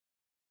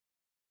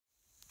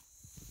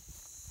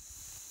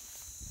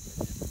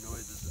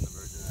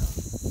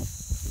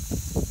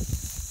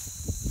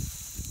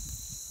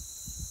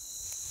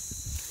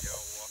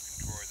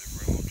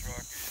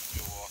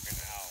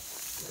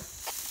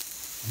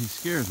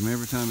scares me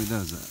every time he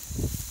does that.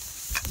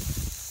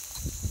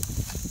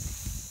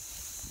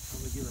 I'm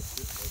gonna give a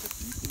bit like a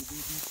beepy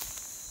beepy.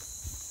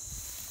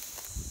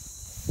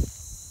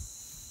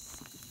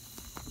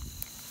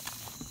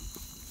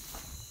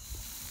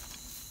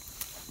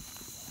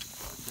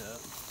 Watch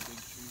out, big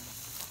tree.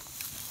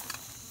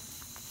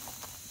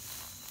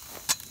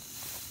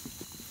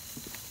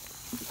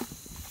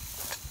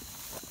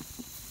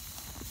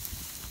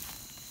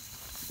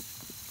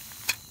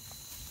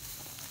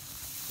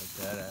 Like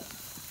that out.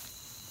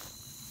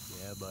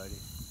 Yeah, buddy.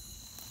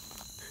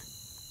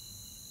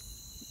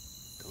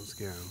 Don't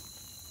scare him.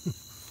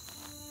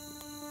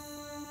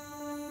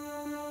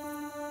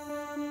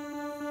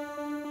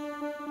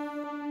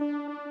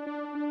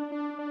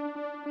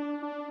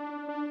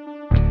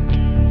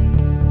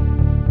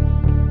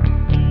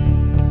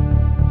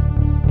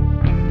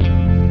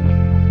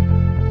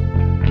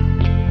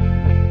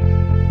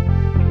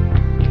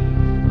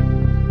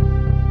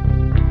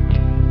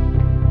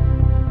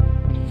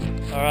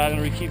 All right, I'm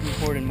gonna keep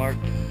recording, Mark.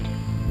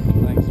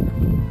 Thanks,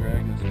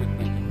 Greg. That's good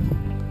thinking.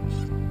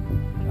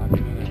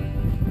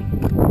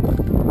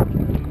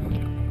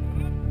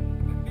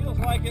 It feels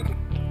like it.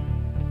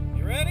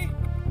 You ready?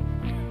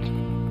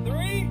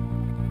 3,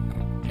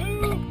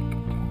 2,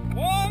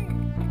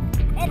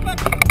 1, up back.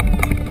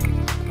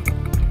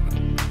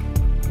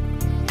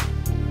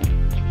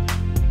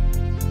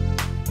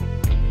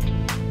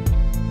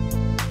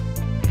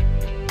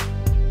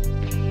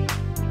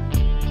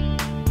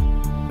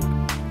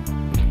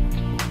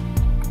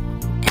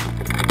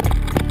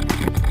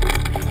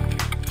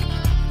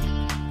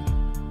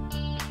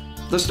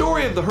 The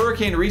story of the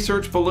hurricane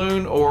research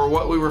balloon, or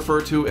what we refer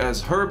to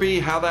as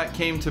HURR-B, how that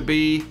came to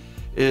be,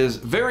 is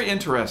very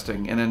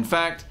interesting. And in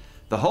fact,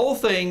 the whole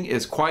thing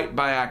is quite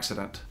by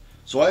accident.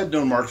 So I had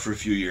known Mark for a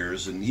few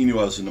years, and he knew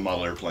I was into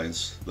model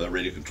airplanes, the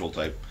radio control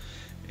type.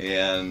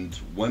 And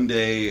one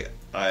day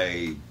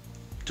I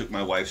took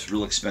my wife's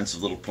real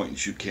expensive little point and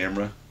shoot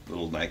camera,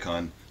 little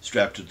Nikon,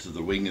 strapped it to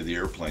the wing of the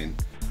airplane.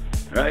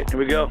 All right, here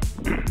we go.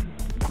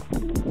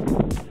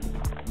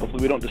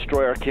 Hopefully we don't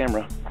destroy our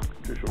camera.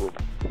 Trisha will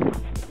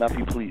not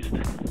be pleased.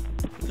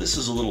 This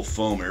is a little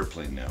foam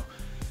airplane now.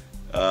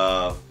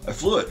 I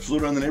flew it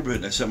around the neighborhood,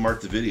 and I sent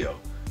Mark the video.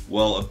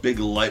 Well, a big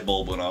light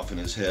bulb went off in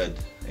his head,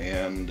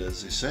 and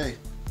as they say,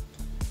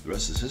 the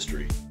rest is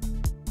history.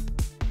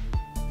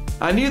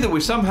 I knew that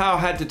we somehow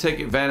had to take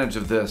advantage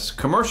of this.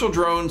 Commercial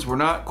drones were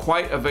not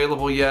quite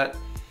available yet,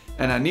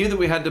 and I knew that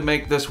we had to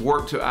make this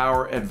work to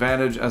our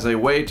advantage as a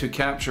way to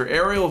capture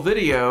aerial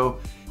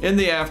video in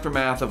the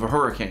aftermath of a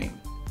hurricane.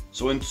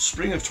 So in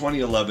spring of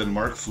 2011,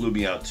 Mark flew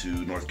me out to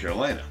North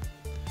Carolina,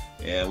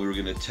 and we were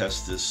going to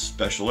test this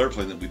special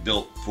airplane that we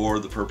built for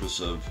the purpose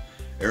of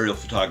aerial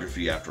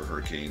photography after a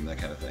hurricane, that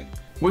kind of thing.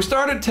 We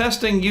started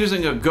testing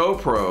using a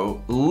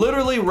GoPro,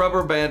 literally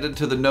rubber banded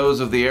to the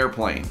nose of the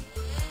airplane.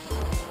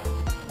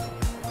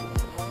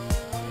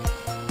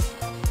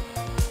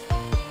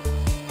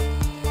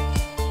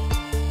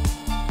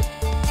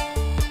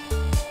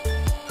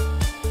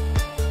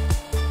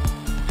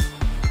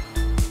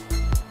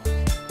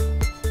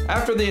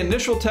 After the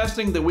initial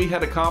testing that we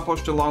had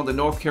accomplished along the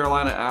North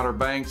Carolina Outer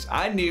Banks,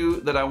 I knew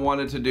that I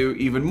wanted to do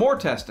even more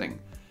testing,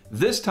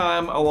 this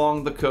time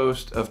along the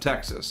coast of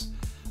Texas.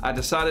 I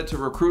decided to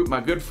recruit my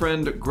good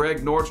friend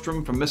Greg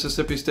Nordstrom from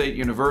Mississippi State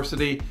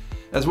University,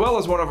 as well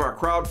as one of our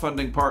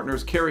crowdfunding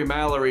partners, Carrie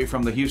Mallory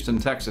from the Houston,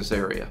 Texas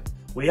area.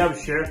 We have a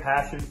shared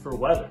passion for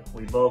weather.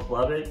 We both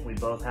love it. We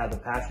both have a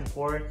passion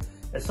for it.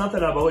 It's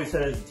something I've always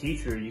said as a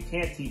teacher, you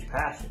can't teach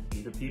passion.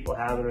 Either people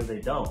have it or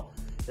they don't.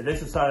 And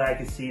this is something I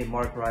could see in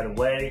Mark right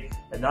away,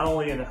 and not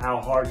only in how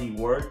hard he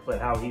worked,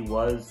 but how he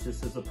was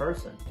just as a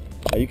person.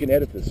 You can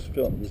edit this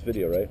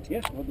video, right?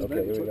 Yeah, we'll do Okay,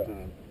 that. here we go.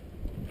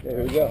 Okay,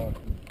 here we go.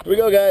 Here we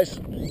go, guys.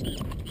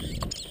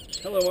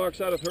 Hello, Mark's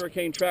out of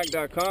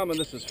HurricaneTrack.com, and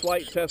this is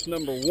flight test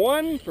number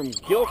 1 from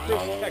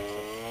Gilchrist, Texas.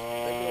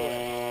 Take it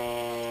away.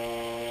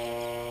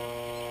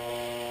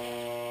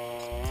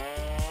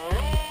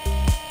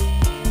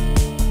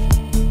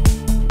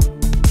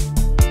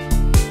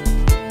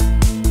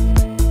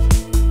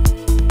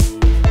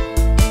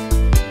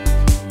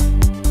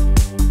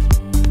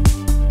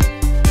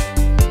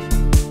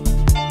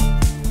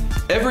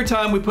 Every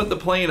time we put the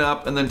plane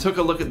up and then took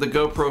a look at the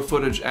GoPro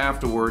footage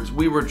afterwards,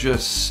 we were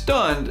just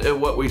stunned at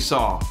what we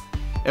saw.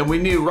 And we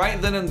knew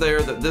right then and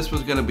there that this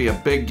was going to be a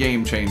big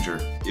game changer.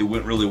 It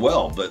went really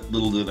well, but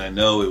little did I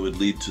know it would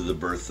lead to the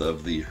birth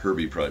of the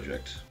HURR-B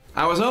project.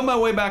 I was on my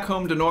way back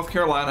home to North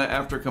Carolina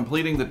after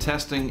completing the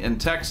testing in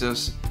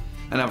Texas,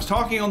 and I was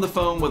talking on the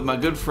phone with my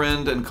good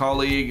friend and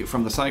colleague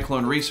from the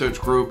Cyclone Research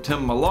Group,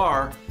 Tim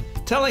Millar,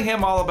 telling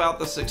him all about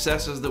the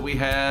successes that we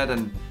had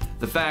and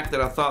the fact that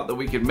I thought that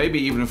we could maybe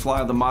even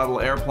fly the model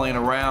airplane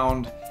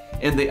around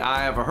in the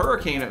eye of a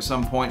hurricane at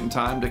some point in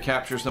time to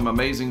capture some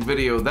amazing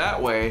video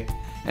that way.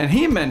 And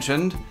he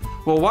mentioned,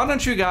 well, why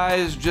don't you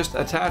guys just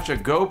attach a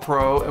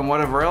GoPro and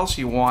whatever else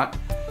you want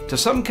to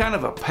some kind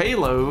of a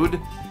payload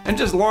and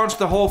just launch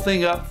the whole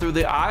thing up through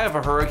the eye of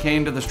a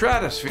hurricane to the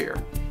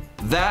stratosphere.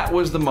 That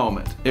was the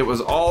moment. It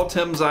was all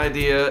Tim's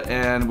idea,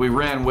 and we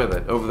ran with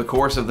it. Over the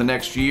course of the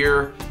next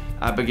year,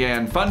 I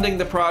began funding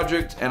the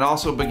project and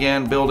also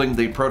began building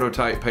the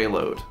prototype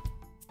payload.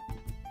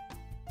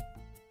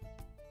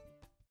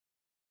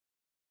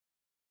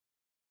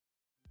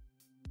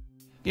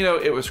 You know,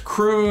 it was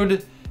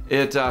crude.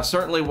 It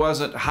certainly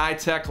wasn't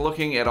high-tech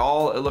looking at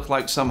all. It looked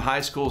like some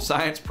high school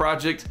science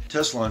project.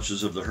 Test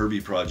launches of the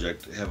HURR-B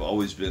project have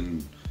always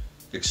been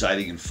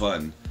exciting and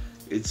fun.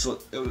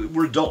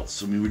 We're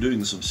adults. I mean, we're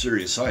doing some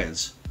serious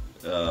science,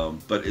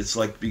 but it's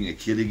like being a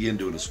kid again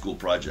doing a school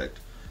project.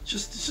 It's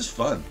just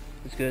fun.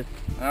 It's good.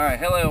 All right,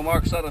 hello,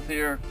 Mark Sudduth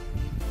here.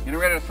 Getting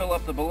ready to fill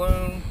up the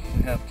balloon.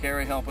 We have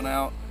Carrie helping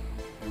out,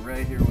 and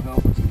Ray here will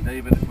help us, and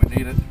David if we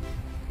need it.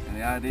 And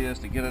the idea is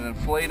to get it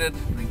inflated,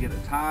 then get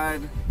it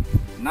tied,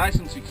 nice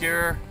and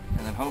secure,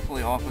 and then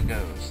hopefully off it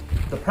goes.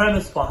 The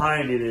premise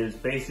behind it is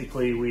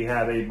basically we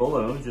have a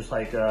balloon, just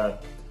like a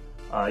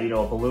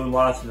balloon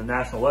launch from the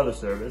National Weather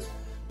Service,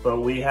 but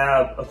we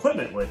have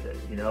equipment with it.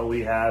 You know, we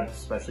have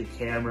especially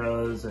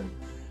cameras and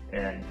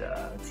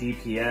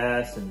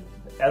GPS and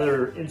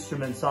other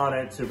instruments on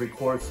it to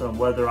record some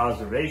weather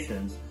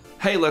observations.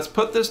 Hey, let's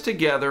put this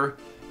together,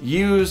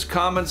 use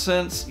common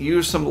sense,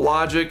 use some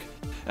logic,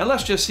 and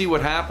let's just see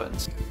what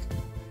happens.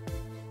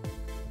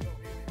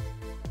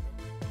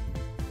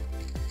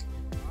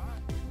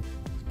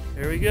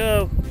 Here we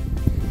go.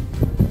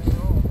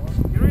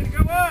 Get ready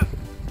to go up!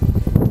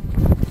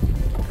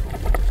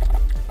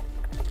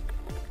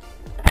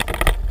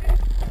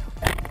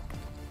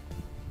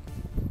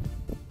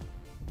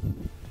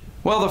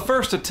 Well, the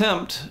first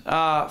attempt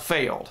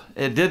failed.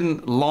 It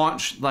didn't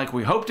launch like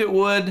we hoped it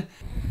would.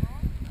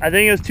 I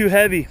think it was too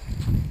heavy.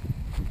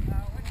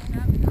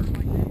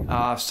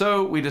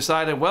 So we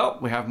decided, well,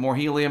 we have more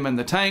helium in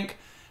the tank.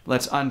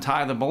 Let's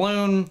untie the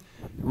balloon,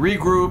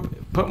 regroup,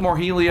 put more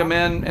helium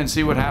in, and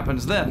see what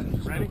happens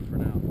then. Ready?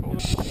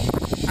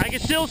 I can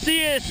still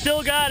see it,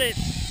 still got it.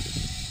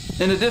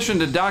 In addition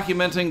to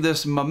documenting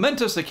this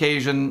momentous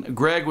occasion,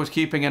 Greg was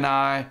keeping an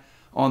eye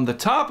on the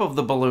top of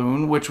the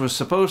balloon, which was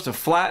supposed to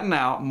flatten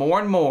out more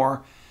and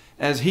more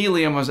as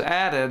helium was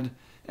added,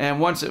 and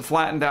once it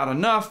flattened out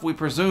enough, we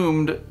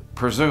presumed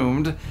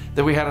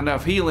that we had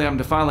enough helium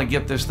to finally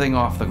get this thing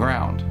off the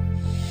ground.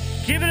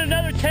 Give it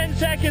another 10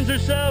 seconds or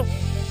so.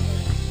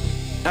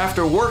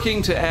 After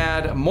working to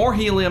add more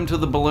helium to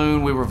the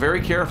balloon, we were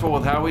very careful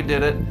with how we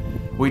did it.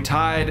 We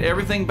tied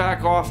everything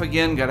back off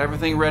again, got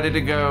everything ready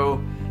to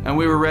go, and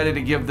we were ready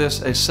to give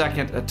this a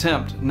second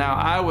attempt. Now,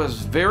 I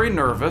was very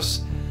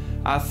nervous.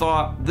 I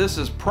thought this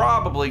is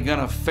probably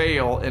gonna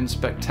fail in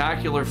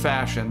spectacular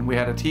fashion. We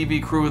had a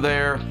TV crew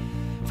there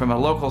from a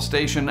local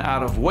station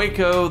out of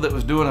Waco that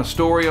was doing a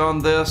story on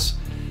this,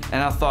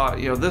 and I thought,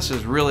 you know, this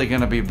is really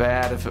gonna be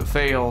bad if it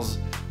fails.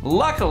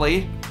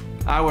 Luckily,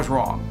 I was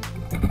wrong.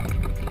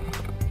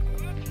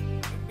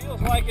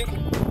 Feels like it.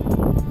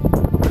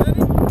 Ready?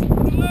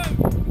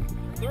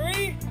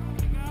 3,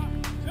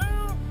 2,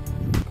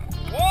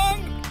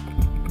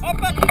 1, up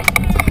back.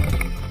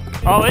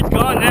 Oh, it's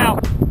gone now.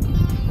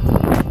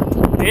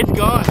 It's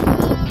gone.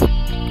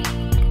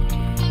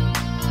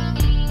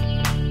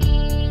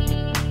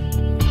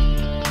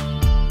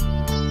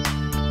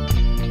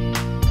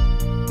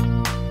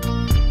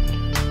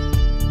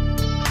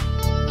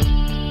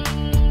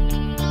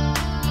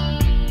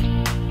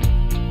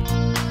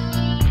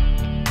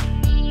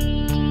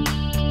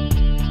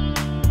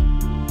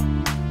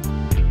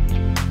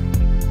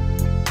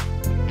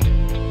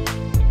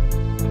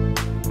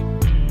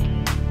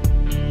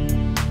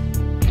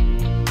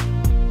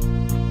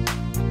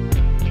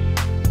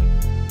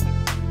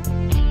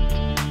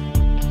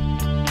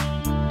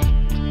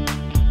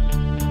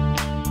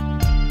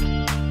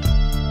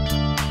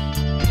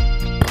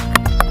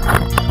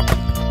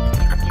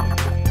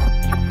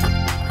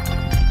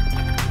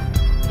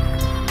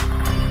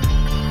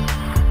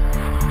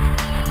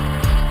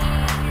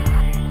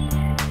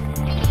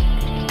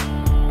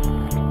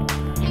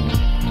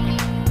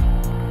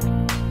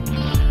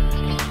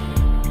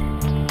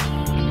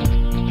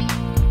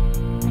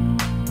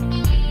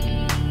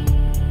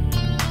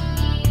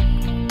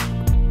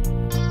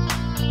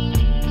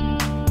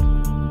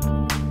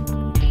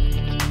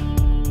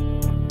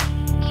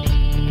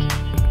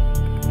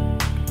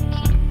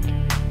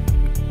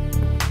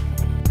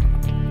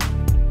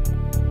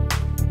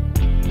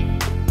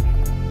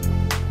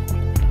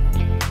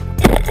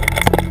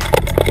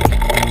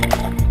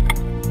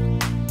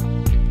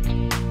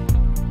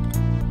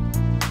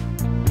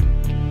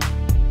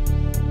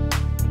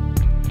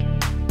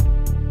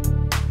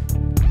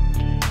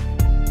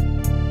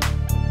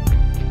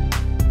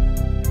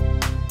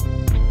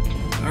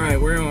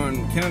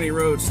 County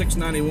Road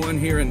 691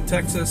 here in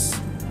Texas,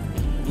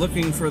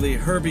 looking for the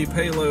HURR-B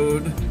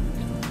payload.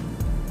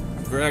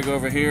 Greg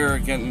over here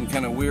getting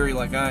kind of weary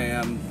like I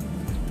am.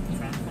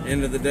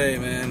 End of the day,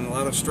 man, a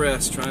lot of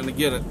stress trying to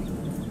get it.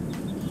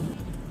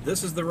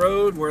 This is the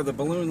road where the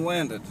balloon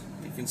landed.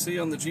 You can see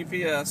on the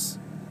GPS,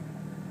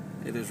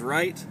 it is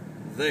right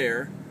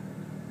there.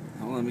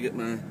 Hold on, let me get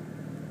my,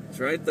 it's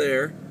right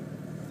there.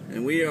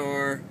 And we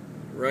are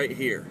right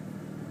here.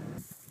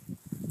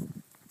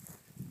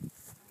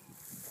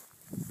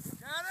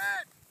 Got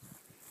it!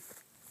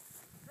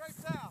 Straight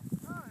south.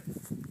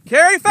 Nice.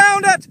 Carrie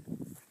found it!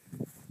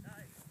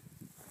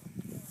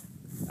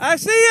 I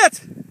see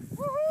it!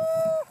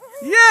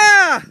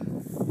 Yeah!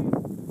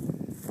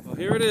 Well,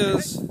 here it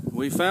is.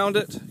 We found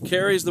it.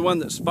 Carrie's the one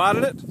that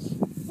spotted it.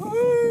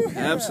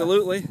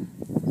 Absolutely.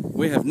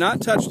 We have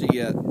not touched it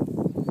yet.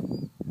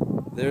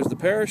 There's the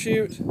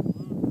parachute.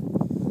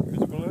 Here's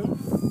the balloon.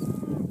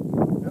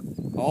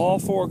 Yep. All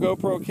 4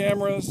 GoPro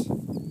cameras.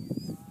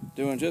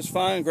 Doing just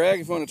fine.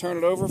 Greg, if you want to turn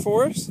it over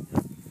for us.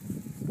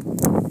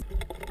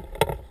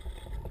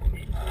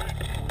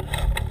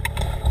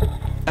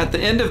 At the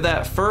end of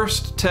that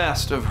first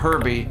test of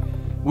HURR-B,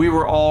 we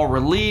were all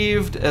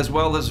relieved as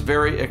well as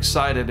very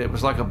excited. It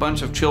was like a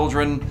bunch of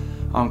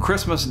children on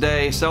Christmas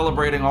Day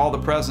celebrating all the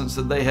presents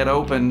that they had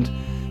opened.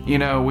 You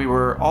know, we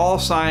were all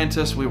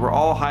scientists, we were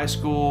all high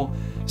school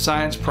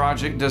science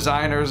project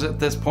designers at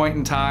this point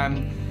in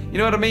time. You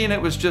know what I mean?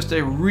 It was just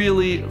a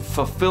really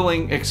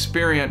fulfilling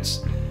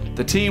experience.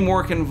 The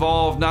teamwork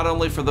involved, not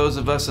only for those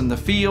of us in the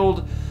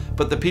field,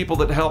 but the people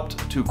that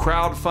helped to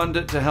crowdfund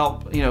it, to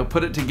help, you know,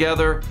 put it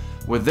together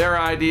with their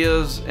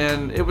ideas,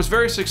 and it was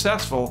very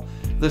successful.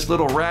 This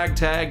little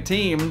ragtag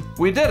team,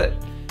 we did it.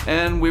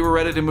 And we were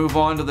ready to move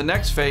on to the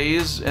next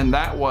phase, and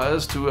that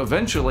was to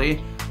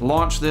eventually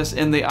launch this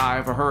in the eye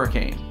of a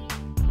hurricane.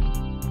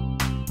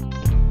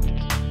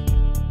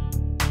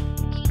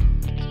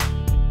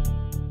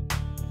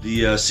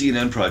 The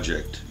CNN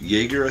project,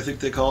 Jaeger, I think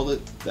they called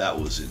it. That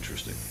was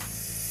interesting.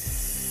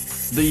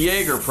 The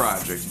Jaeger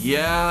project,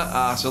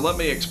 yeah, so let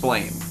me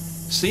explain.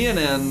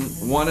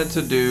 CNN wanted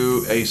to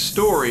do a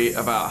story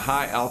about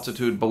high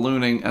altitude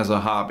ballooning as a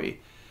hobby.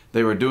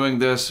 They were doing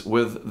this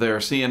with their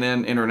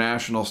CNN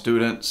International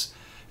students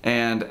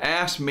and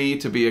asked me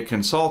to be a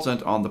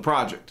consultant on the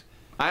project.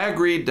 I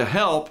agreed to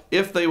help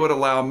if they would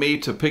allow me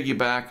to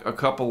piggyback a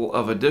couple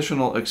of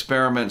additional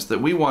experiments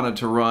that we wanted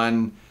to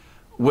run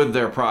with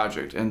their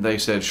project, and they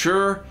said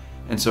sure.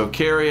 And so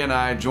Carrie and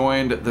I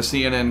joined the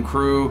CNN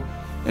crew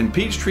in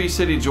Peachtree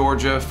City,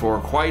 Georgia for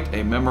quite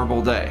a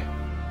memorable day.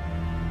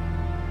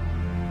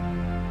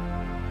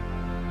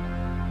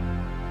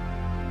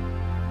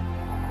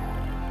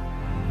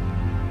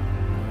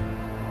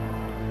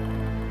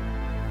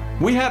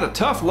 We had a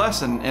tough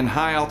lesson in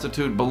high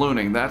altitude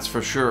ballooning, that's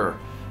for sure.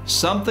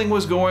 Something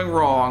was going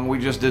wrong, we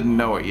just didn't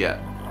know it yet.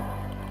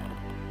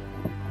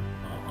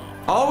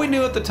 All we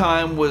knew at the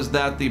time was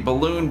that the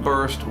balloon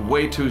burst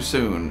way too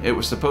soon. It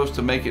was supposed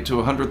to make it to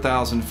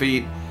 100,000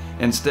 feet.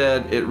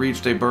 Instead, it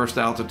reached a burst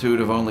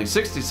altitude of only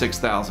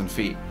 66,000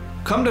 feet.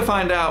 Come to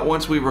find out,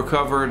 once we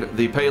recovered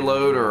the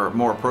payload, or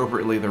more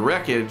appropriately the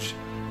wreckage,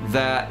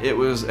 that it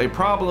was a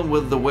problem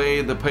with the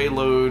way the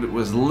payload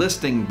was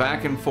listing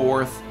back and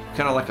forth,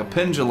 kind of like a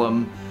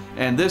pendulum,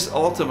 and this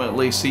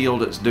ultimately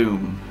sealed its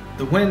doom.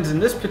 The winds in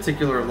this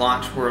particular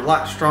launch were a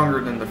lot stronger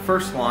than the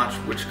first launch,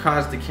 which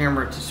caused the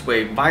camera to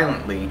sway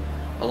violently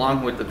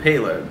along with the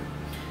payload.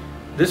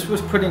 This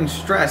was putting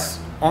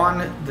stress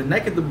on the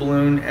neck of the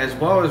balloon as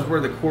well as where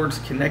the cords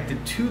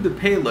connected to the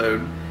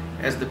payload.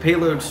 As the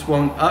payload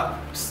swung up,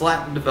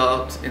 slat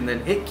developed, and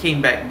then it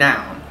came back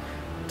down,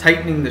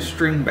 tightening the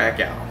string back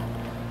out.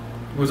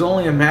 It was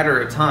only a matter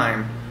of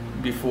time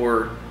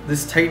before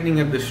this tightening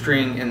of the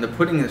string and the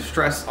putting the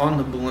stress on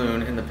the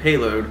balloon and the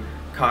payload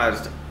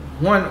caused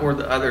one or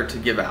the other to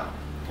give out.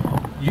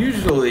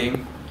 Usually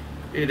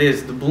it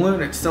is the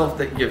balloon itself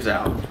that gives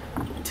out,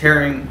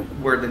 tearing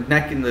where the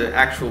neck and the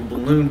actual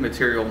balloon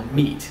material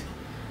meet.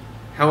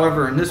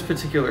 However, in this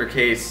particular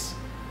case,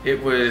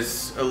 it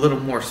was a little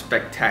more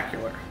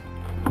spectacular.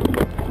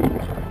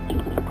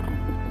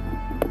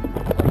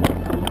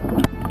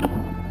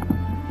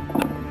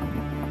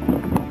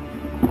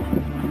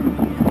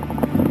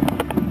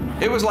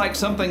 It was like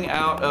something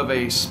out of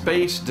a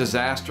space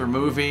disaster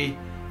movie.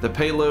 The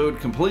payload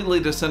completely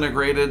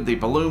disintegrated, the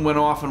balloon went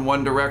off in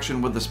one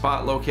direction with the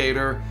spot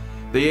locator,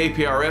 the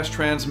APRS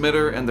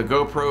transmitter and the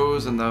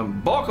GoPros and the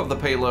bulk of the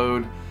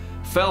payload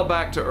fell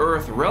back to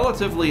Earth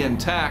relatively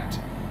intact,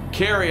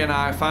 Carrie and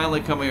I finally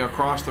coming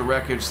across the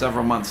wreckage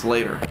several months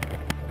later.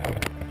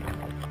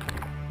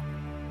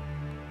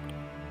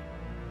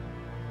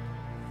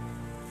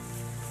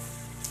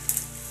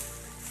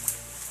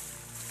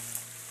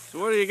 So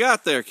what do you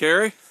got there,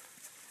 Carrie?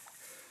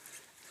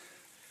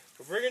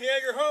 We're bringing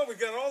Jaeger home. We've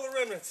got all the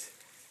remnants.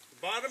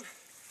 The bottom,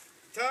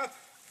 top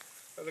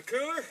of the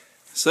cooler.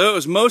 So it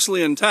was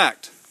mostly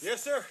intact.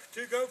 Yes, sir.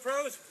 2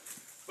 GoPros,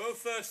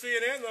 both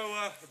CNN,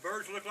 though the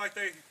birds look like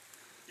they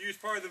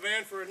used part of the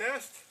van for a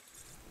nest.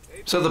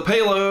 So the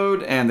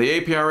payload and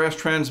the APRS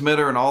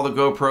transmitter and all the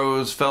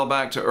GoPros fell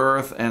back to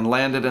Earth and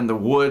landed in the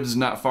woods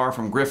not far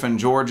from Griffin,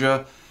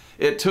 Georgia.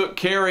 It took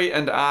Carrie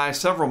and I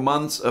several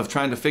months of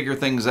trying to figure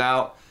things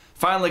out,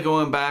 finally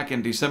going back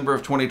in December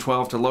of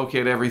 2012 to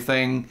locate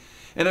everything.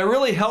 And it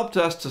really helped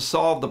us to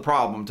solve the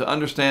problem, to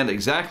understand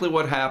exactly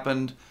what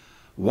happened,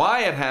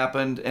 why it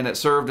happened, and it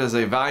served as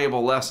a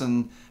valuable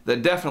lesson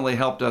that definitely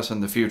helped us in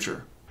the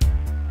future.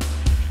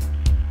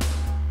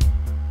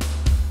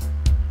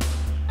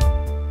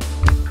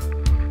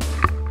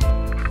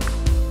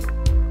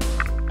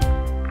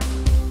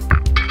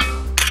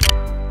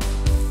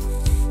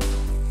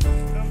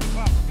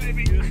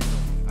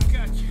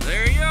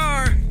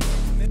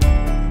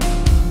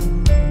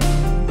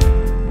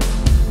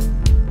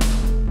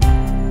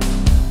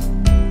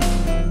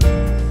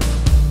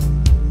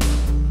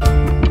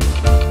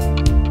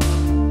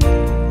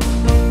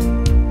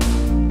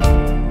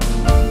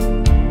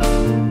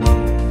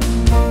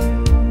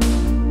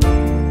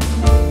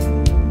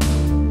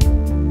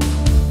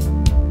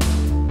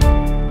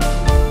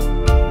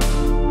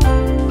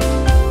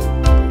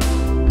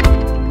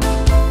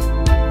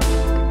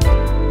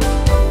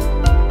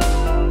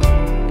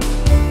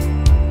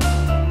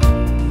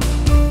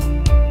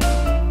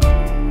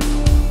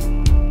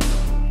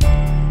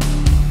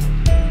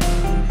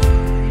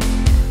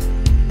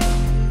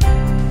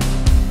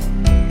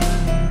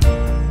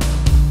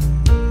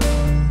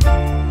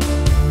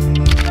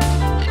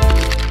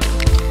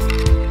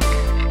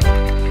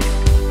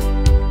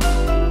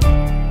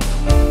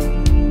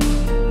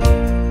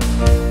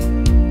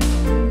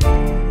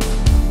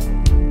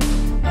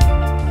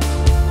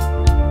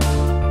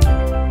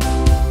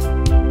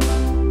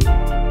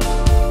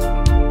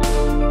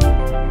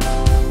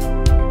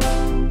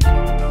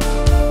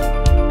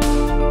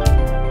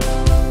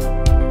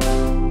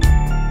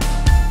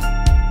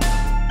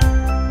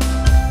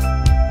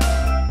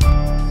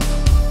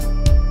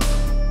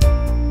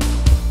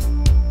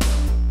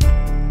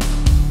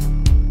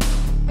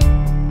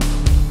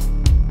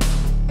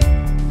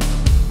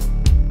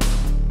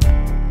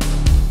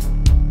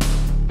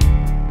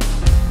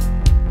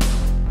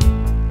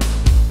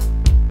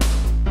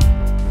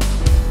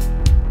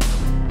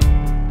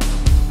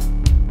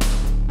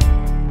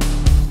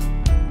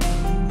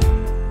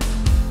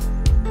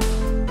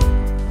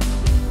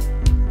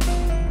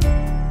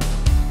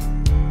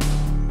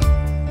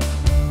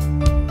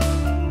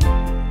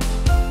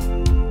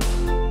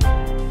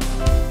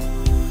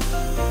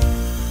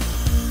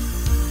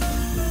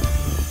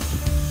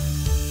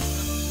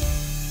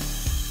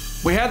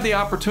 had the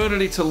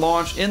opportunity to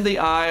launch in the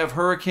eye of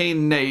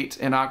Hurricane Nate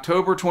in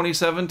October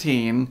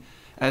 2017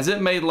 as it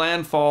made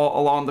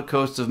landfall along the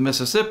coast of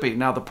Mississippi.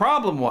 Now the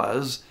problem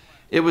was,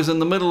 it was in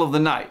the middle of the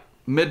night,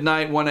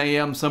 midnight, 1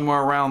 a.m.,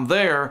 somewhere around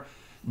there,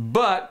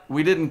 but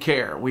we didn't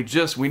care. We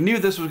knew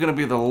this was going to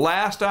be the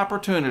last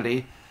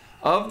opportunity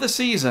of the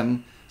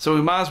season, so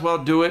we might as well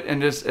do it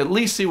and just at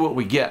least see what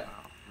we get.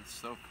 It's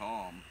so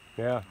calm.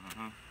 Yeah.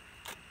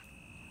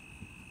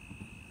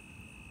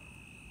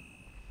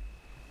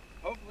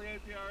 Hopefully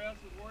APRS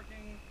is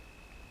working.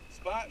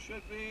 Spot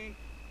should be.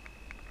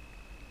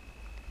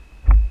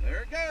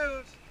 There it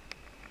goes.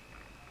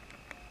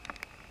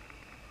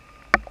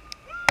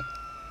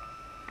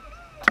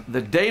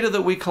 The data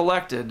that we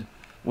collected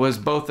was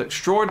both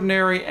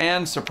extraordinary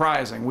and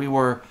surprising.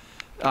 We're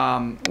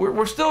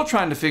still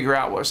trying to figure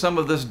out what some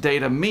of this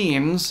data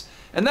means,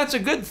 and that's a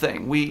good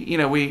thing. We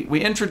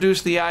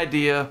introduced the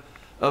idea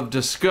of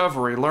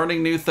discovery,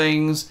 learning new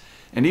things,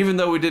 and even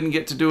though we didn't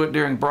get to do it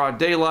during broad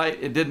daylight,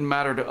 it didn't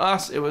matter to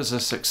us. It was a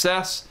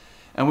success,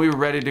 and we were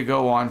ready to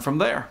go on from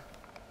there.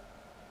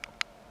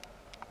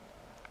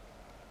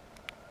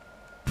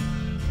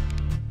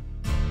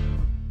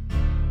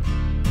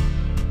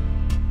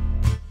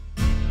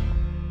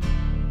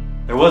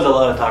 There was a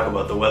lot of talk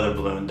about the weather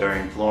balloon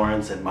during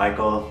Florence and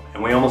Michael,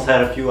 and we almost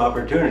had a few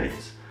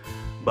opportunities.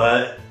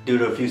 But due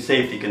to a few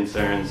safety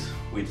concerns,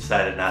 we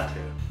decided not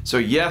to. So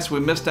yes,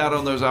 we missed out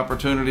on those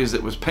opportunities.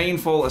 It was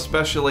painful,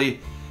 especially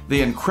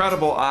the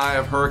incredible eye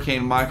of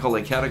Hurricane Michael,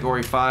 a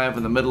Category 5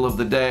 in the middle of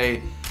the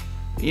day.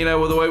 You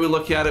know, with the way we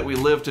look at it, we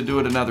live to do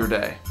it another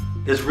day.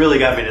 This really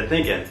got me to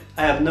thinking,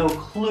 I have no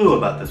clue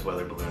about this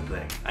weather balloon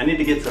thing. I need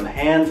to get some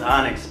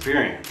hands-on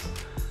experience.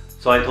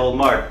 So I told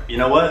Mark, you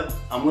know what?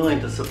 I'm willing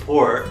to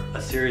support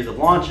a series of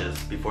launches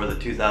before the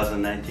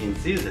 2019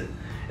 season,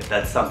 if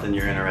that's something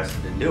you're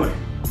interested in doing.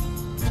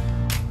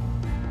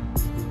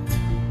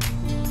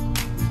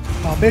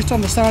 Based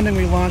on the sounding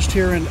we launched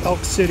here in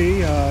Elk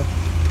City,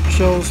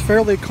 shows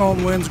fairly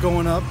calm winds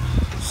going up,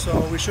 so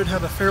we should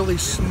have a fairly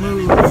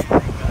smooth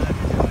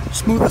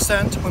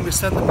ascent when we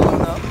send the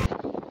balloon up.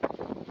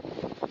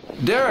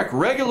 Derek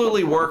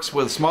regularly works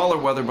with smaller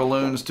weather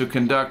balloons to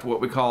conduct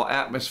what we call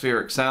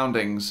atmospheric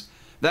soundings.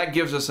 That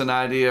gives us an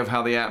idea of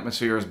how the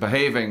atmosphere is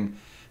behaving,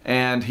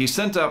 and he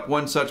sent up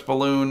one such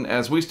balloon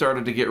as we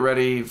started to get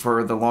ready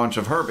for the launch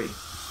of HURR-B.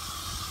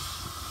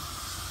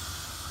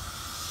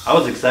 I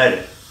was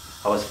excited.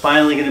 I was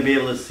finally going to be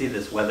able to see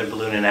this weather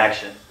balloon in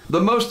action. The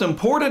most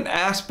important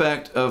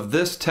aspect of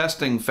this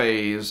testing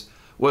phase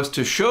was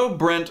to show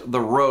Brent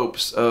the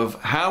ropes of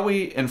how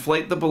we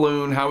inflate the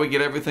balloon, how we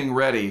get everything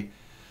ready.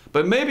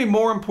 But maybe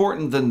more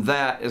important than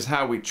that is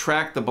how we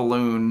track the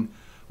balloon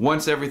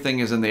once everything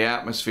is in the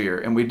atmosphere.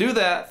 And we do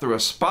that through a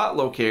spot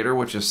locator,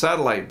 which is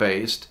satellite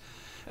based,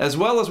 as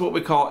well as what we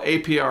call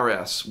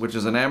APRS, which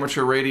is an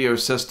amateur radio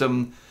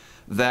system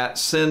that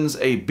sends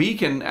a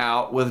beacon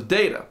out with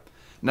data.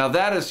 Now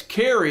that is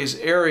Kerry's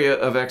area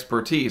of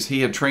expertise.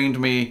 He had trained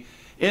me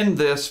in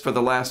this for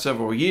the last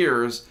several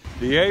years.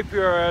 The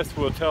APRS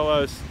will tell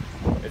us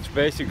its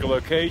basic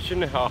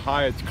location, how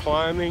high it's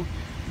climbing,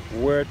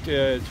 where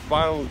its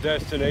final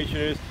destination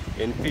is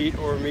in feet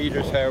or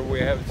meters, however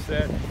we have it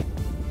set.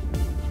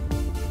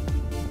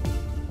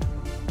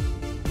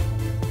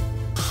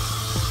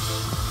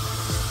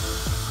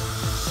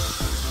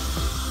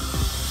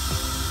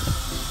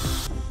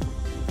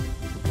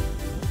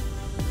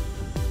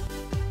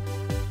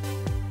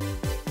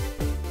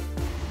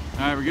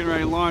 All right, we're getting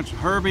ready to launch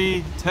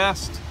HURR-B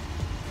test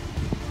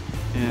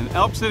in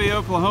Elk City,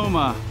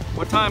 Oklahoma.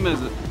 What time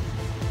is it?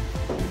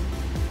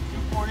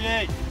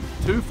 2:48.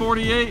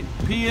 2:48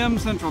 p.m.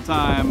 Central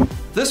Time.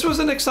 This was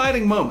an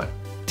exciting moment.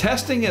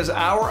 Testing is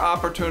our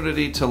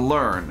opportunity to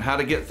learn how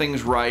to get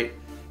things right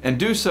and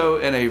do so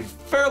in a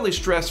fairly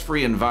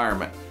stress-free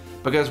environment,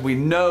 because we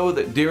know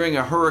that during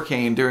a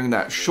hurricane, during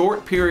that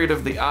short period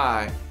of the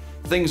eye,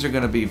 things are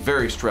going to be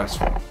very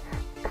stressful.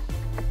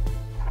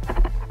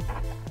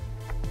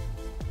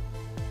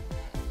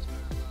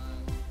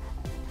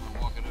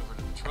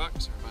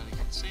 So everybody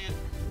can see it.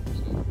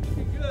 So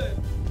looking good.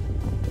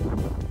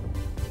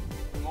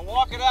 I'm gonna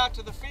walk it out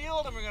to the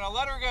field and we're gonna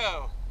let her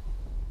go.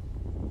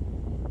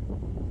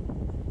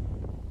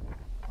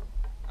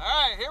 All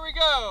right, here we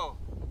go.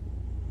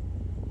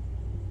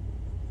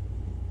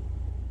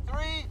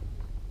 3,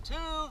 2,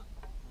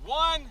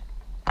 1,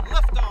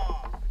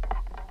 liftoff.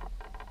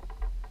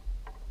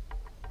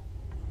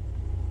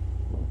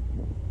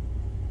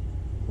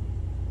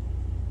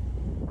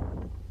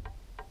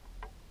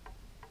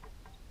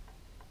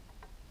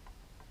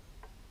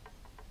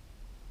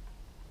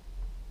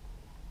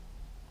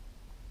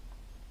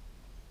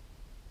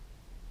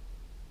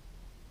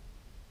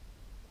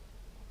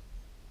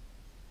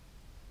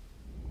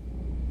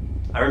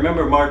 I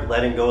remember Mark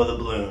letting go of the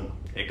balloon.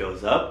 It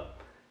goes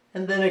up,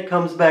 and then it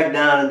comes back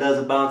down and does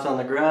a bounce on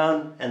the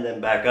ground, and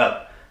then back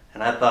up.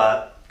 And I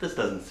thought, this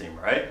doesn't seem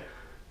right.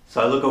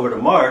 So I look over to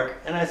Mark,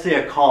 and I see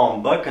a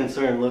calm but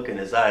concerned look in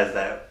his eyes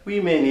that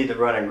we may need to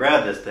run and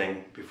grab this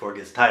thing before it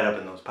gets tied up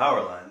in those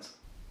power lines.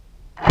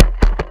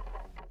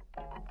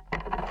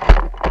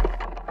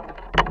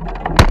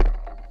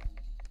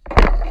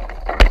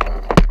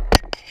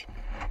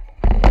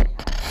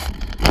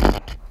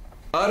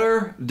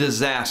 utter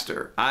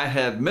disaster. I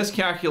had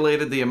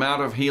miscalculated the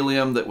amount of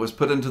helium that was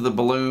put into the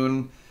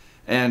balloon,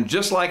 and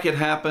just like it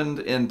happened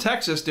in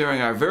Texas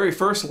during our very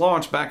first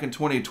launch back in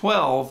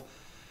 2012,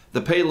 the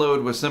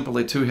payload was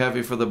simply too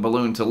heavy for the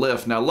balloon to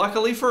lift. Now,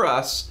 luckily for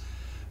us,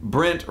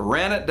 Brent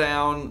ran it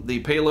down, the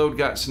payload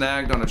got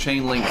snagged on a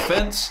chain link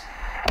fence,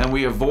 and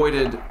we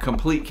avoided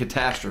complete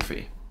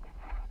catastrophe.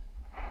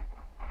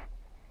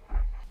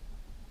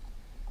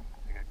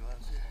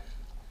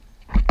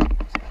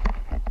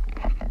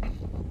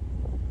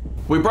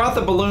 We brought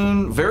the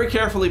balloon very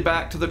carefully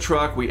back to the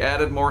truck. We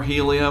added more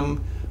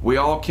helium. We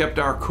all kept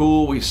our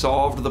cool. We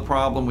solved the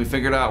problem. We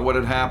figured out what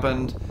had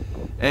happened.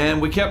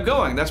 And we kept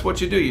going. That's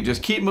what you do. You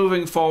just keep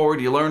moving forward.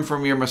 You learn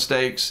from your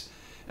mistakes.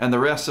 And the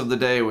rest of the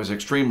day was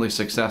extremely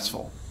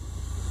successful.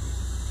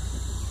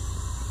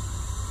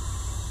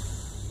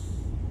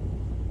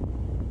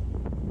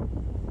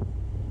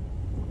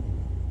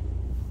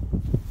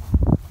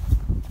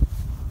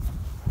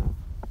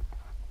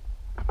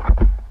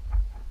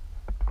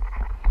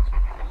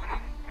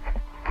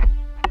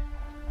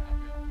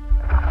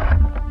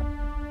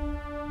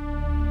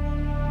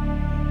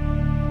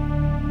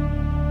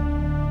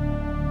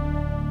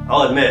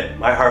 I'll admit,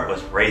 my heart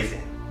was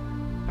racing.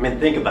 I mean,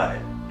 think about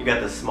it. You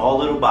got this small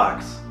little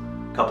box,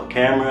 a couple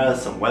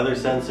cameras, some weather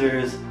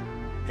sensors,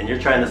 and you're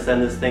trying to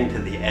send this thing to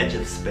the edge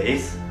of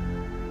space?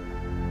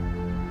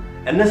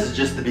 And this is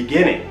just the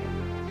beginning.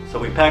 So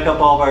we pack up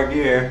all of our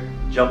gear,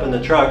 jump in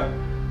the truck.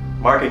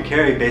 Mark and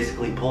Carrie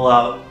basically pull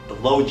out the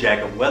load jack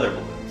of weather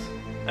balloons.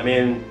 I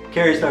mean,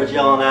 Carrie starts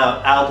yelling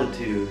out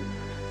altitude,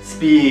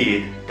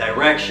 speed,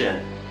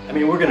 direction. I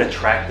mean, we're gonna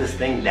track this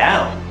thing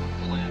down.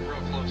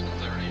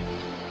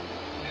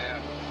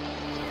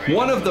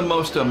 One of the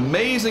most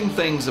amazing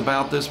things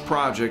about this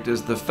project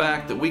is the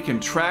fact that we can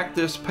track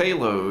this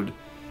payload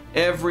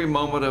every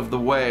moment of the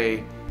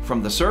way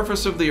from the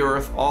surface of the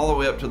Earth all the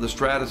way up to the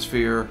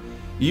stratosphere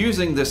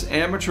using this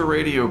amateur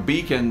radio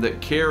beacon that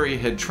Carrie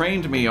had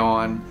trained me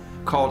on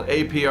called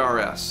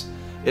APRS.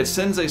 It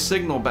sends a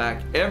signal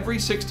back every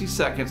 60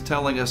 seconds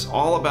telling us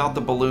all about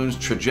the balloon's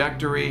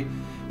trajectory,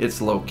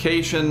 its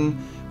location,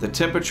 the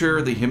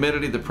temperature, the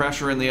humidity, the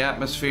pressure in the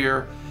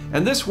atmosphere.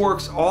 And this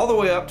works all the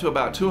way up to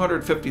about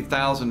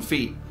 250,000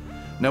 feet.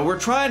 Now we're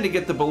trying to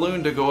get the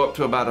balloon to go up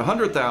to about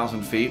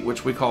 100,000 feet,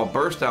 which we call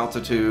burst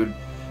altitude,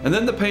 and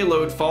then the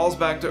payload falls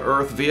back to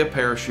Earth via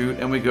parachute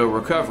and we go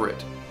recover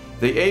it.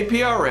 The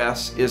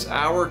APRS is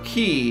our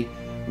key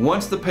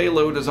once the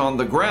payload is on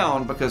the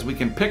ground because we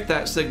can pick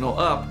that signal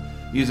up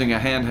using a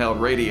handheld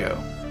radio.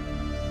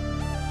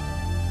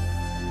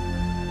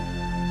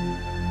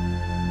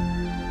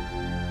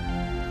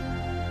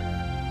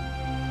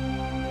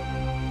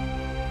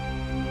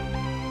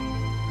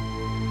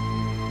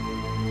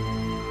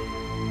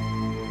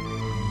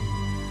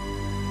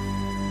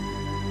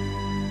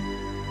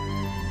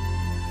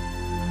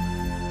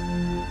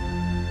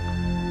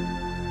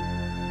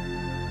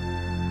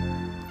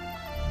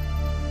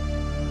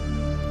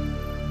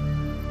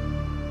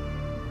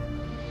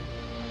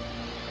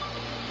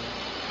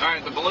 All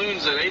right, the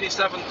balloon's at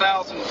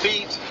 87,000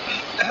 feet,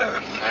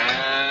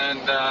 and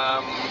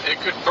it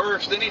could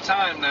burst any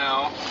time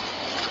now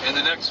in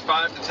the next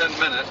 5 to 10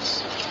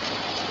 minutes.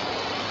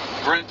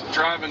 Brent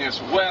driving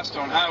us west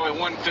on Highway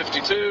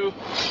 152.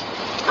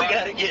 We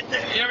gotta get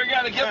there. Yeah, we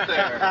gotta get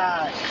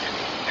there.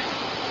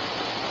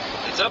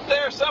 It's up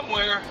there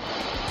somewhere.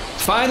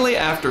 Finally,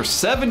 after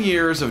 7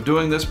 years of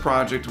doing this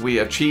project, we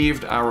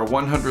achieved our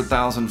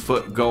 100,000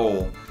 foot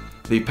goal.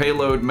 The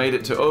payload made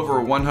it to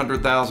over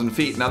 100,000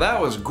 feet. Now that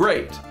was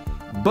great,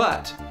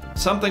 but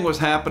something was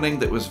happening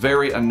that was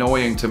very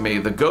annoying to me.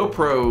 The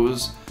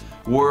GoPros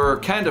were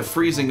kind of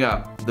freezing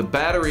up. The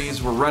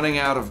batteries were running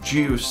out of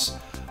juice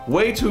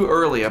way too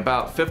early,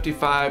 about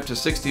 55 to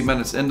 60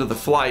 minutes into the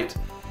flight,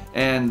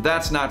 and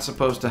that's not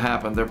supposed to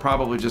happen. They're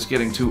probably just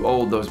getting too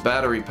old, those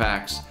battery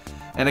packs.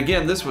 And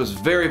again, this was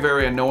very,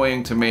 very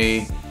annoying to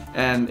me,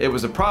 and it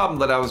was a problem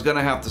that I was going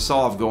to have to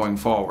solve going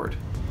forward.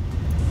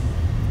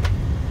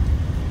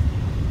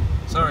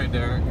 Sorry,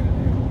 Derek.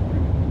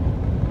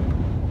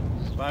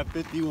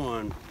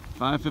 551.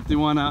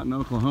 551 out in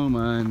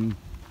Oklahoma, and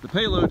the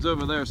payload's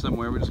over there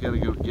somewhere. We just got to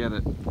go get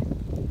it.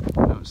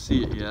 I don't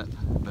see it yet,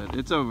 but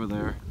it's over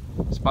there.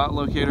 Spot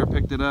locator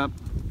picked it up.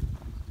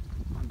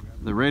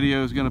 The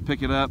radio's going to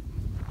pick it up.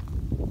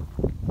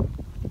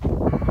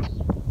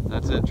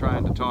 That's it,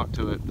 trying to talk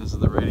to it. This is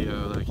the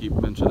radio that I keep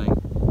mentioning.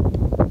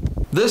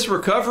 This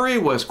recovery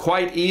was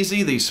quite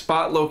easy. The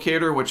spot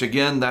locator, which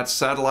again, that's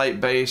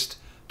satellite based,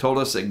 told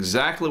us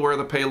exactly where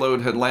the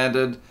payload had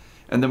landed,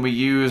 and then we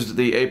used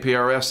the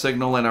APRS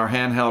signal in our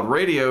handheld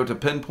radio to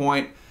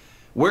pinpoint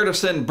where to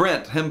send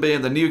Brent, him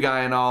being the new guy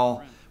and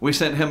all. We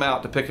sent him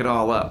out to pick it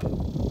all up.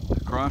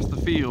 Across the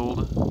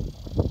field,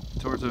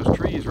 towards those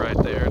trees right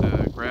there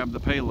to grab the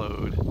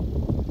payload.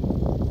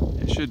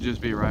 It should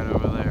just be right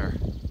over there.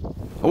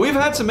 We've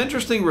had some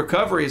interesting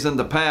recoveries in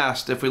the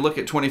past. If we look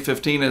at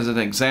 2015 as an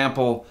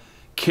example,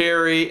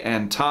 Carrie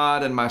and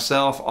Todd and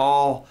myself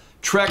all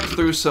trekked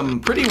through some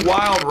pretty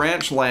wild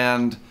ranch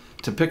land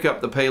to pick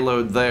up the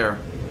payload there.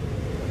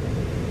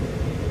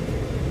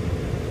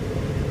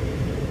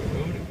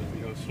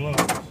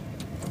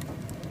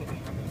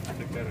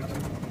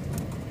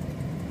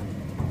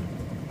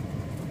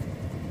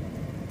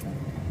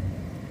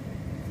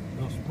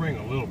 spring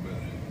a little bit.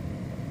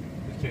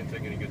 Just can't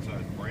take any good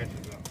sized branches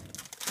out.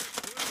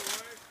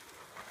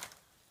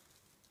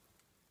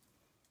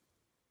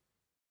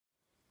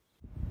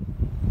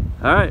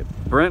 All right,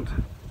 Brent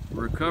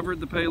recovered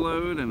the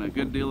payload and a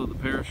good deal of the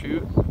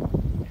parachute.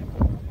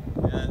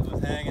 Yeah, it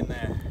was hanging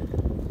there.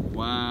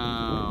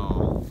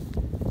 Wow.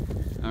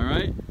 All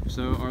right,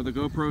 so are the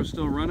GoPros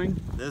still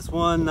running? This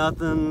one,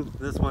 nothing.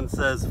 This one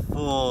says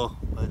full.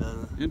 But,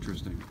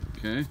 interesting,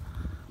 okay.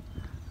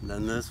 and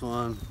then this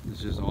one.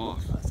 It's just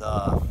off. It's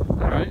off. All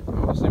right,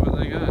 well, we'll see what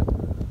they got.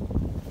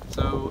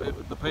 So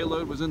the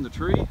payload was in the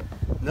tree?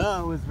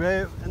 No, it was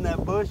right in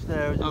that bush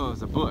there. Oh, it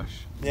was a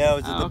bush. Yeah,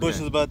 it was the bush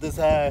was about this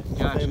high.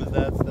 Gotcha. Same as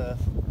that stuff.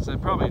 So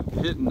it probably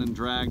hit and then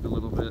dragged a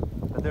little bit.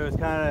 But there was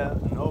kind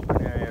of an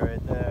open area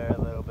right there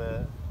a little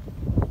bit.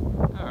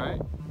 All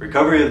right.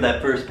 Recovery of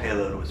that first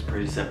payload was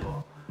pretty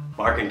simple.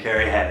 Mark and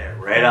Carrie had it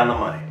right on the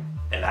money,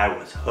 and I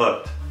was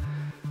hooked.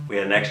 We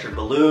had an extra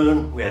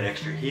balloon, we had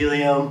extra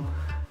helium.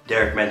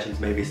 Derek mentions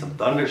maybe some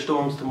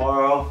thunderstorms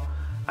tomorrow.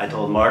 I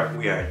told Mark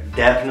we are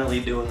definitely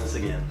doing this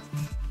again.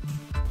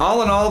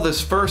 All in all,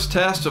 this first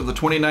test of the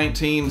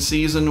 2019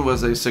 season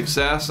was a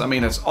success. I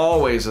mean, it's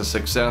always a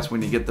success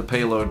when you get the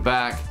payload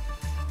back.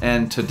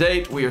 And to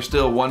date, we are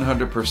still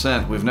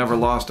 100%. We've never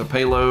lost a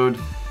payload.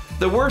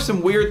 There were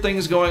some weird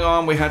things going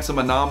on. We had some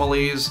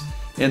anomalies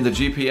in the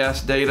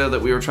GPS data that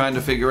we were trying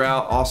to figure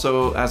out.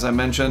 Also, as I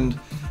mentioned,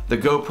 the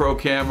GoPro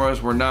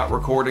cameras were not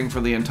recording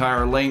for the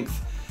entire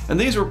length. And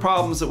these were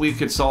problems that we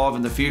could solve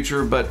in the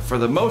future, but for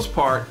the most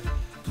part,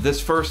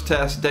 this first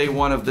test, day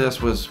one of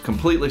this, was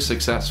completely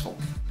successful.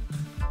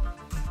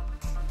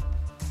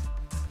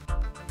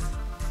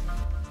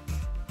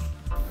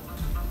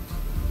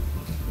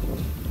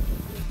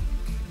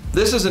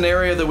 This is an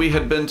area that we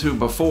had been to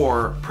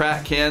before,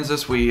 Pratt,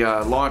 Kansas. We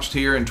launched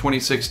here in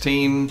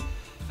 2016.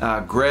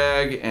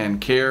 Greg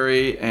and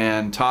Carrie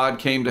and Todd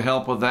came to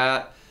help with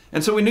that.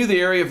 And so we knew the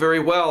area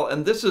very well,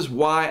 and this is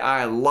why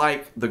I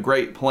like the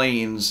Great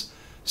Plains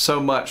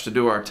so much to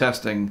do our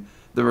testing.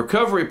 The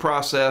recovery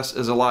process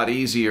is a lot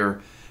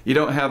easier. You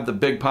don't have the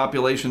big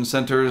population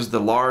centers, the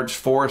large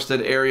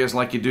forested areas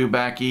like you do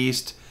back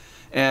east.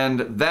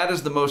 And that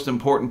is the most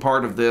important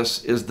part of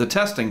this, is the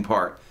testing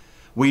part.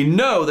 We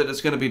know that it's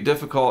going to be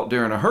difficult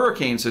during a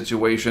hurricane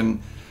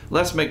situation.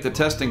 Let's make the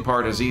testing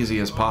part as easy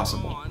as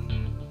possible.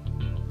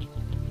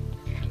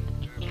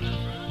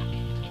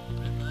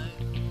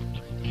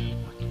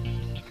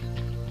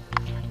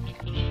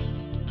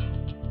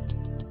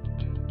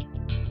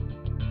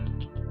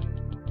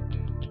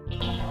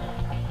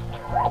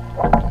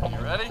 You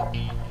ready?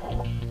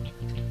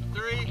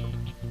 3,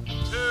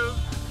 2,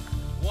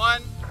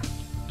 1,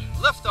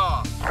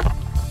 liftoff.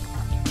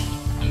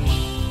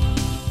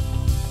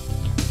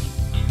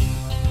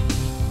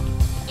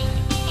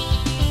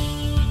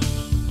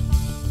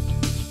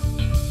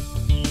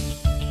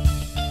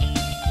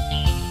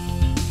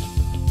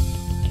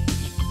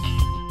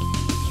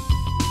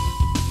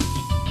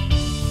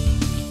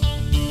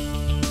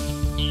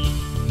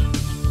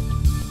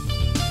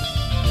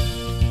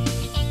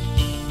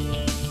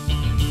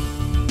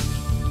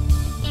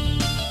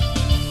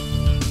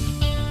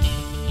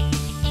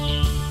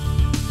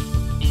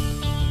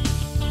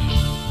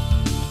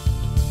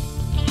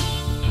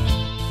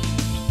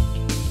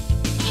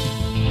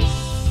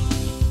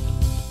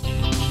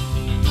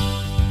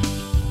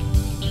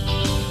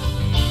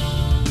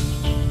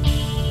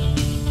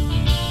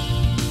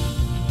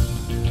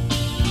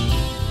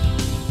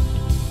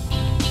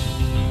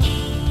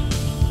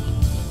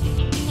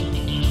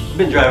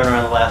 We've been driving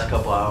around the last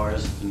couple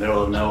hours, in the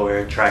middle of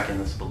nowhere, tracking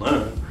this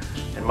balloon.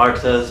 And Mark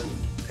says,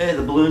 hey,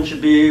 the balloon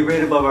should be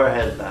right above our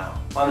heads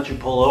now. Why don't you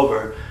pull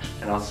over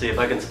and I'll see if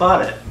I can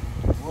spot it.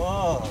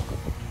 Whoa.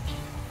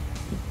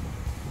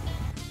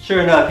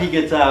 Sure enough, he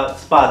gets out,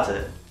 spots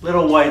it.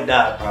 Little white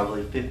dot,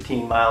 probably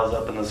 15 miles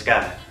up in the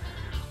sky.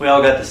 We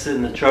all got to sit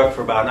in the truck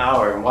for about an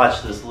hour and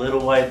watch this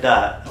little white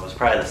dot that was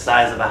probably the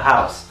size of a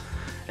house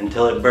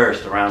until it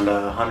burst around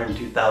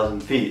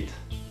 102,000 feet.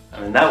 I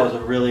mean, that was a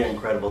really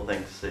incredible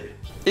thing to see.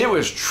 It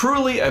was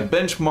truly a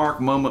benchmark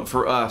moment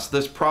for us.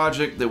 This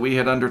project that we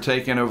had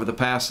undertaken over the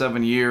past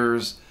 7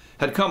 years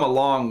had come a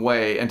long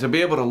way, and to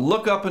be able to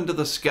look up into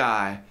the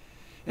sky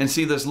and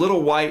see this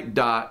little white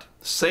dot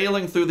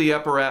sailing through the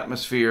upper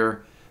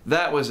atmosphere,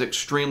 that was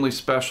extremely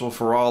special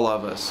for all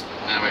of us.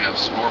 Now we have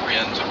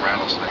scorpions and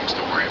rattlesnakes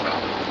to worry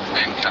about,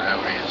 and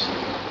coyotes.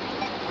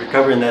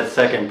 Recovering that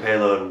second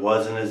payload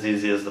wasn't as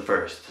easy as the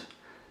first.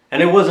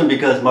 And it wasn't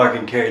because Mark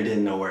and Carrie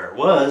didn't know where it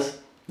was.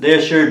 They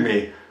assured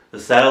me the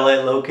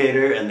satellite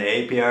locator and the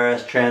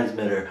APRS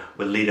transmitter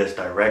would lead us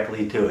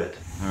directly to it.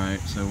 All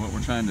right, so what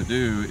we're trying to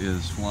do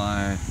is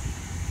fly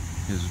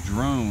his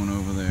drone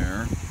over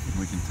there.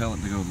 We can tell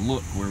it to go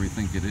look where we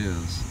think it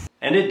is.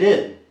 And it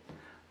did.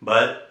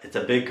 But it's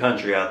a big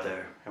country out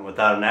there, and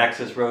without an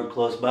access road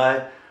close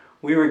by,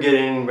 we were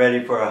getting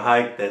ready for a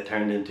hike that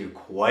turned into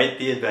quite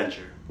the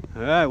adventure.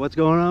 All right, what's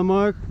going on,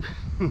 Mark?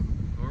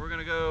 We're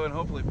gonna go and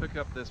hopefully pick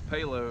up this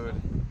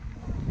payload.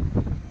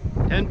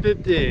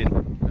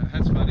 10:15.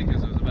 That's funny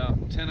because there's a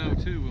about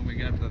 10:02 when we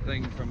got the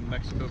thing from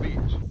Mexico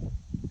Beach.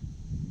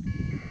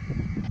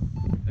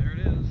 There it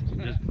is.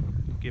 Just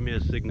give me a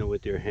signal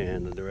with your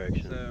hand, the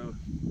direction. So,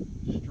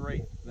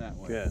 straight that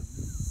way. Yeah.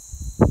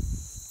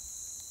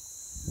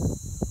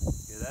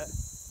 Hear that?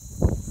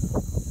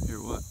 Hear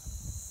what?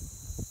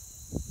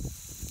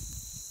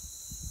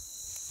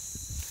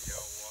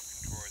 Y'all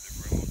walking toward the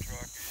rental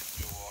truck, or you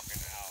still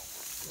walking out?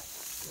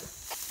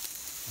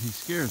 He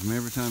scares me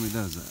every time he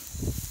does that.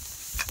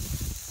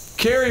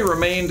 Kerry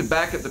remained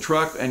back at the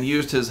truck and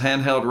used his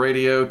handheld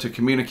radio to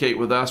communicate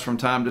with us from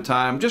time to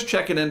time, just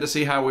checking in to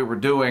see how we were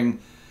doing.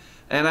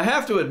 And I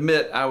have to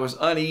admit, I was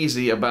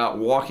uneasy about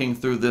walking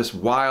through this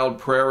wild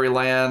prairie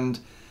land,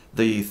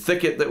 the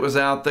thicket that was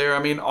out there. I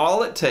mean,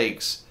 all it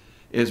takes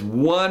is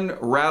one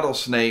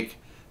rattlesnake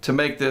to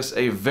make this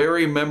a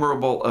very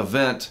memorable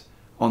event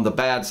on the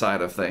bad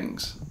side of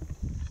things.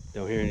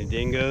 Don't hear any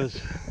dingoes?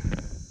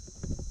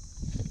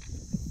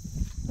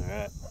 All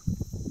right.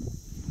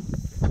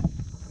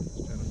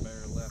 Just trying to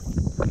bear left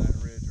on that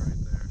ridge right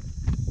there.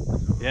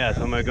 Yeah,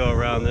 so I'm gonna go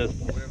around this.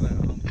 Whatever that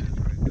hump is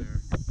right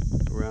there.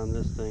 Around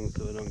this thing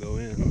so it don't go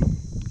in.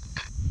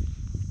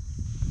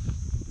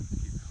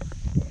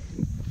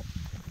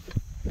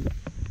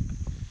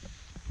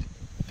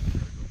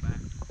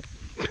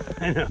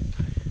 I know.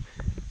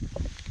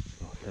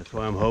 That's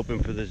why I'm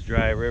hoping for this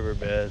dry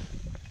riverbed.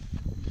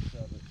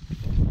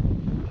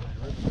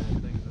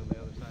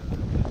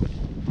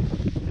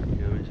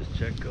 Yeah, let me just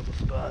check a couple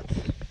spots.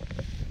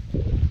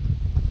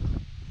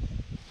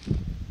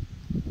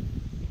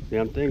 See,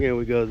 I'm thinking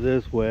we go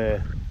this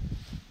way.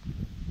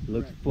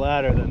 Looks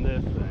flatter than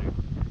this thing.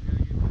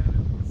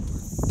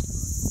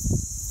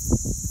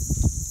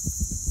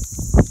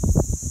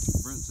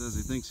 Brent says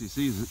he thinks he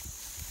sees it.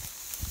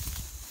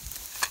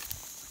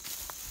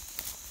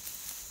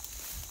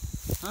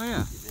 Oh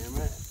yeah. You damn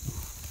right.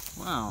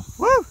 Wow.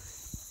 Woo!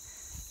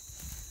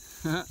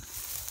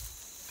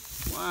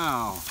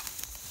 Wow.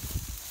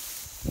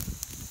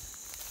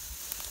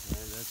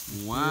 Yeah,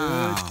 that's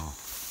Wow.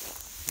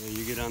 good. Yeah,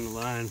 you get on the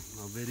line.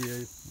 I'll video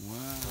you.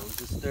 Wow. Don't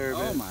disturb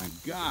it. Oh my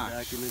gosh.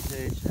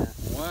 Documentation.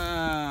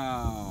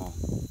 Wow.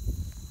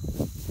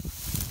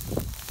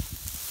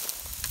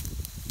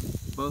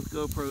 Both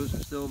GoPros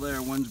are still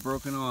there. One's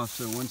broken off.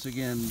 So once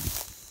again,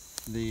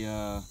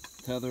 the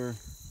tether.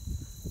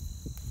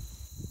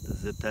 The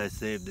zip tie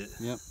saved it.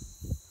 Yep.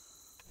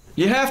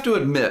 You have to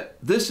admit,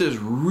 this is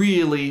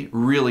really,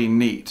 really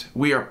neat.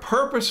 We are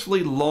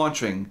purposefully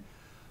launching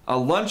a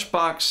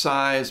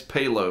lunchbox-size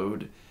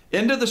payload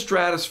into the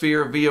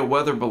stratosphere via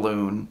weather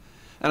balloon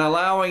and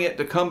allowing it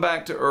to come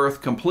back to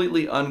Earth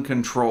completely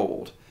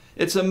uncontrolled.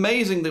 It's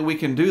amazing that we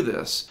can do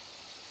this.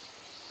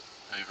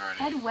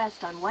 Head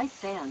west on white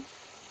sand.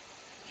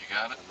 You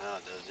got it? Now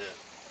it does it.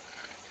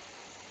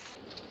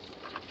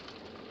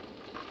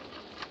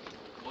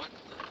 What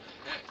the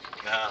heck?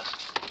 Yeah.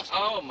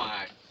 Oh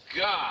my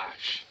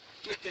gosh.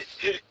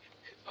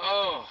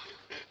 Oh.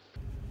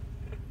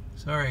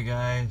 Sorry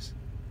guys.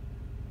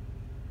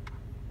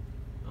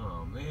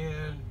 Oh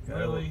man,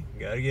 Really?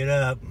 Gotta get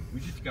up. We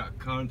just got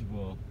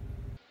comfortable.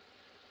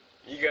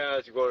 You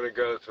guys are going to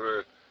go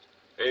through.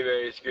 Hey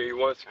man, he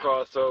wants to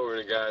cross over,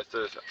 and the guy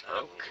says, I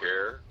don't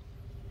care.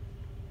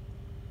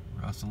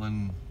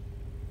 Rustling,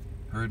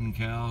 herding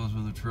cows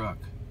with a truck.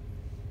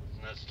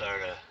 Let's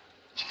start a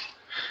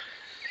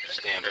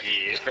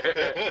stampede.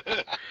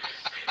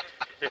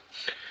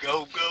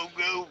 Go, go,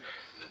 go.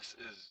 This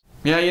is...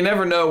 Yeah, you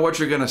never know what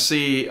you're going to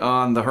see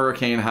on the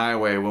Hurricane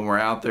Highway when we're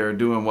out there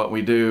doing what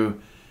we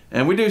do.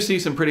 And we do see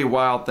some pretty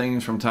wild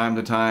things from time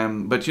to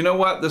time. But you know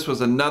what? This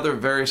was another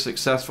very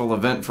successful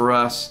event for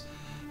us.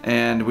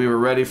 And we were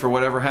ready for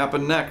whatever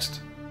happened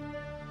next.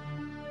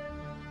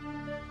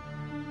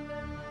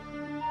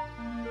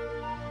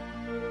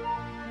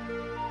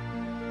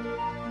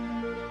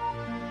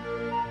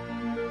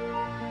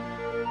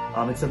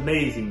 It's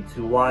amazing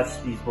to watch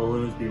these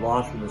balloons be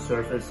launched from the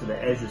surface to the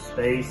edge of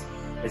space.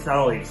 It's not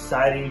only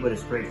exciting, but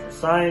it's great for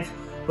science.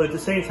 But at the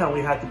same time,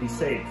 we have to be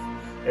safe.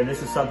 And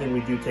this is something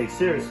we do take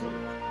seriously.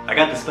 I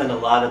got to spend a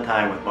lot of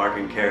time with Mark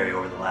and Kerry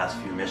over the last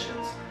few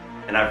missions,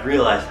 and I've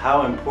realized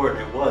how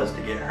important it was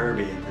to get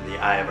HURR-B into the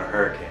eye of a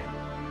hurricane.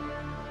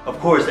 Of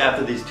course,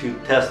 after these 2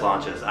 test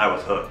launches, I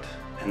was hooked,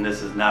 and this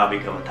has now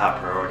become a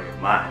top priority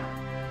of mine.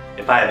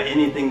 If I have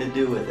anything to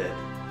do with it,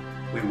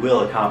 we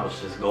will accomplish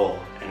this goal,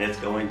 and it's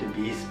going to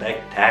be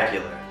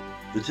spectacular.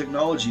 The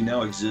technology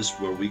now exists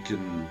where we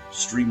can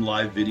stream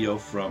live video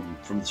from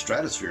the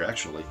stratosphere,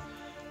 actually.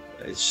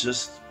 It's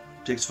just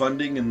takes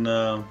funding and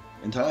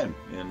time,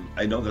 and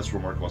I know that's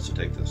where Mark wants to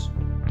take this.